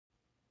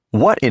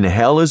"What in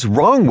hell is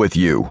wrong with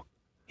you?"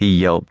 he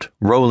yelped,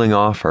 rolling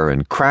off her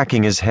and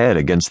cracking his head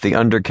against the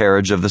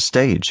undercarriage of the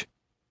stage.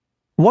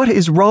 "What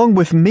is wrong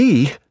with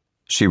me?"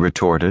 she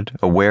retorted,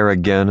 aware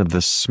again of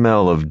the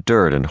smell of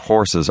dirt and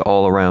horses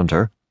all around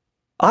her.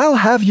 "I'll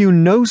have you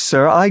know,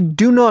 sir, I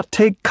do not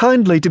take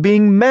kindly to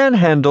being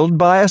manhandled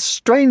by a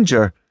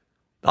stranger."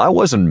 "I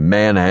wasn't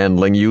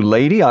manhandling you,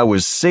 lady. I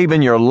was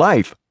saving your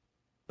life."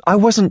 "I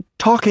wasn't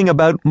talking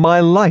about my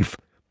life.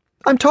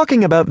 I'm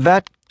talking about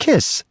that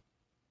kiss."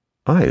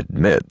 "I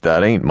admit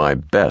that ain't my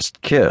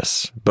best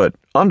kiss, but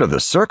under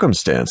the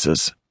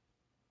circumstances..."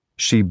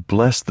 She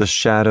blessed the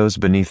shadows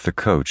beneath the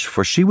coach,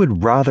 for she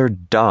would rather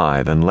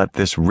die than let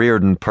this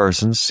Reardon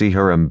person see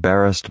her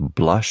embarrassed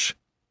blush.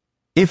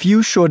 "If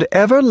you should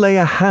ever lay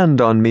a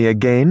hand on me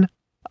again,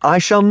 I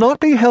shall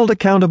not be held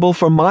accountable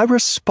for my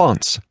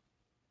response."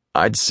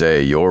 "I'd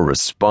say your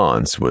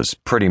response was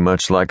pretty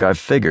much like I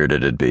figured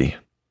it'd be."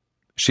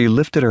 She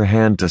lifted her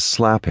hand to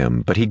slap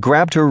him, but he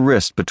grabbed her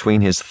wrist between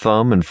his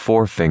thumb and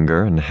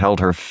forefinger and held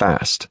her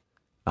fast.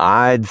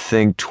 "I'd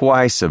think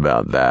twice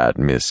about that,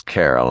 Miss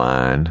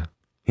Caroline,"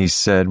 he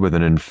said with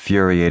an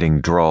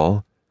infuriating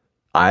drawl.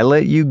 "I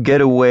let you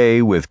get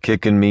away with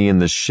kicking me in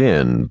the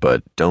shin,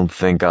 but don't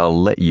think I'll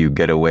let you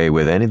get away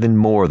with anything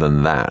more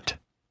than that."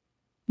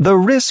 "The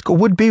risk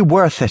would be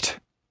worth it."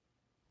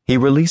 He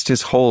released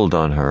his hold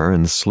on her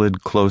and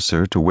slid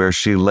closer to where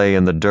she lay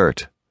in the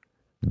dirt.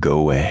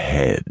 "Go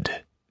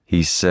ahead,"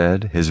 he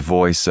said, his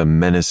voice a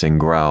menacing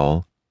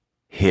growl.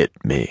 "Hit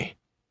me."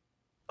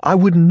 "I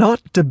would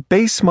not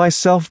debase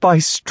myself by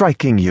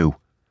striking you."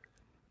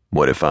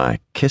 "What if I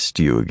kissed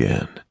you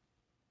again?"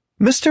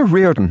 "Mr.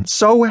 Reardon,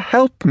 so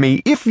help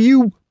me, if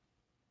you..."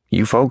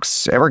 "You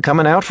folks ever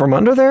coming out from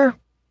under there?"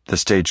 The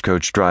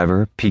stagecoach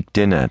driver peeked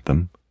in at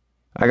them.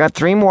 "I got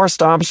 3 more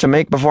stops to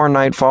make before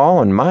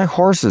nightfall, and my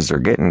horses are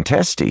getting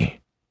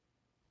testy."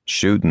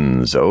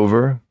 "Shooting's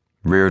over?"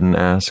 Reardon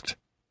asked.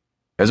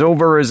 "As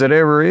over as it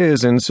ever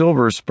is in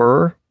Silver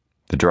Spur,"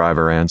 the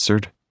driver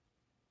answered.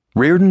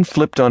 Reardon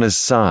flipped on his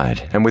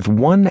side and with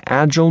one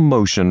agile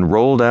motion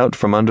rolled out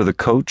from under the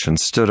coach and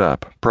stood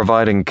up,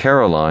 providing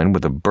Caroline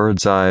with a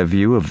bird's-eye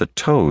view of the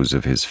toes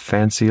of his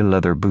fancy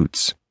leather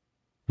boots.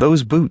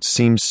 Those boots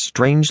seemed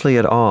strangely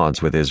at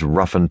odds with his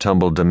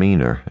rough-and-tumble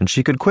demeanor, and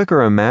she could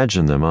quicker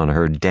imagine them on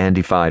her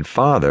dandified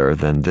father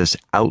than this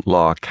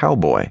outlaw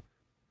cowboy.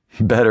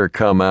 "Better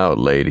come out,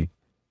 lady,"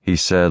 he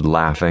said,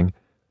 laughing,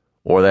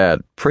 "or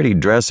that pretty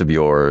dress of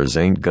yours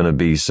ain't gonna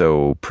be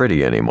so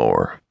pretty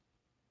anymore."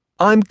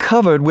 "I'm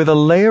covered with a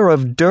layer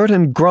of dirt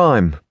and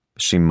grime,"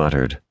 she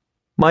muttered.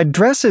 "My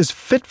dress is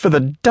fit for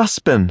the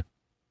dustbin."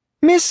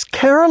 "Miss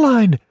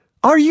Caroline,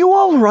 are you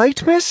all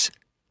right, miss?"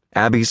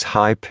 Abby's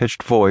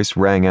high-pitched voice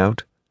rang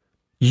out.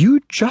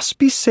 "You just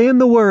be saying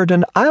the word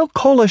and I'll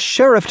call a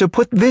sheriff to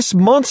put this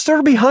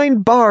monster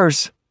behind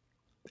bars."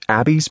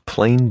 Abby's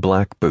plain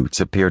black boots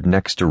appeared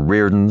next to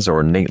Reardon's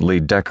ornately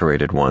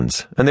decorated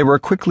ones, and they were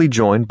quickly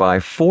joined by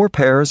 4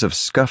 pairs of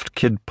scuffed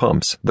kid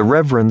pumps, the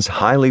Reverend's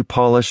highly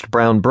polished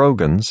brown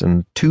brogans,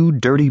 and 2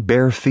 dirty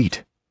bare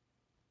feet.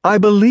 "I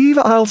believe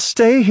I'll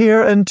stay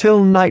here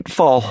until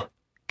nightfall,"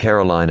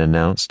 Caroline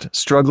announced,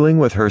 struggling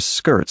with her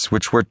skirts,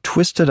 which were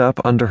twisted up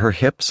under her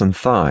hips and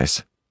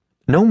thighs.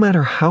 No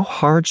matter how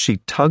hard she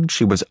tugged,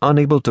 she was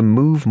unable to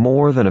move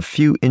more than a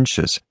few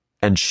inches,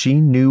 and she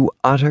knew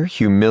utter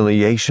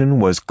humiliation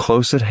was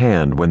close at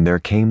hand when there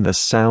came the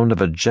sound of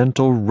a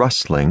gentle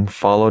rustling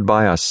followed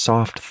by a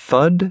soft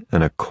thud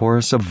and a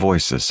chorus of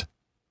voices.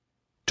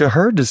 To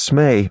her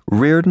dismay,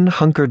 Reardon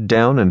hunkered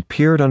down and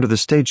peered under the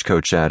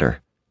stagecoach at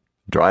her.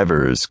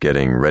 "Driver's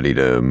getting ready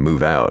to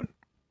move out.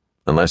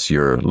 Unless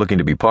you're looking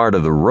to be part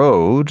of the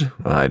road,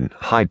 I'd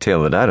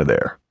hightail it out of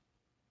there."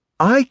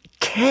 "I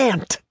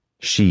can't,"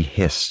 she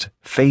hissed,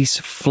 face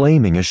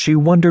flaming as she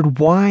wondered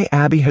why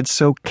Abby had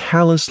so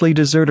callously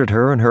deserted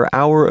her in her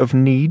hour of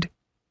need.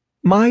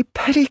 "My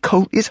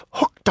petticoat is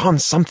hooked on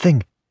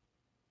something."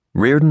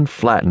 Reardon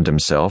flattened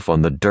himself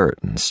on the dirt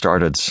and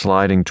started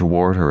sliding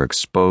toward her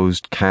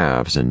exposed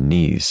calves and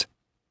knees.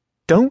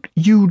 "Don't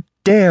you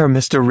dare,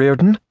 Mr.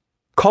 Reardon.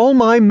 Call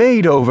my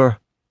maid over."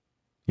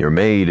 "Your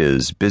maid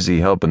is busy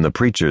helping the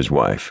preacher's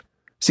wife.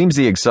 Seems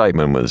the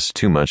excitement was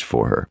too much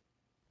for her."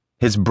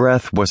 His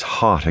breath was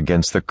hot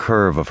against the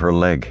curve of her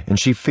leg, and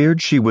she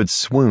feared she would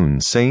swoon,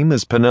 same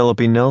as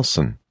Penelope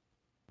Nelson.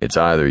 "It's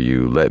either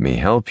you let me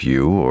help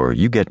you, or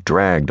you get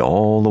dragged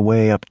all the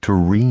way up to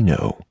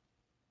Reno."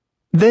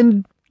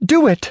 "Then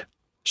do it,"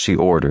 she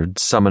ordered,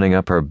 summoning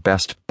up her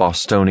best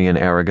Bostonian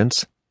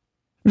arrogance.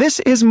 "This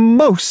is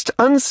most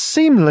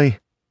unseemly."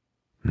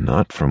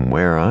 "Not from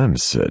where I'm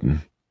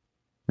sitting."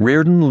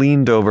 Reardon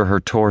leaned over her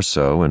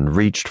torso and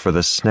reached for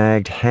the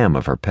snagged hem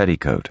of her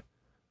petticoat.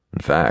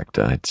 "In fact,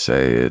 I'd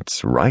say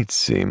it's right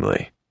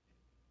seemly."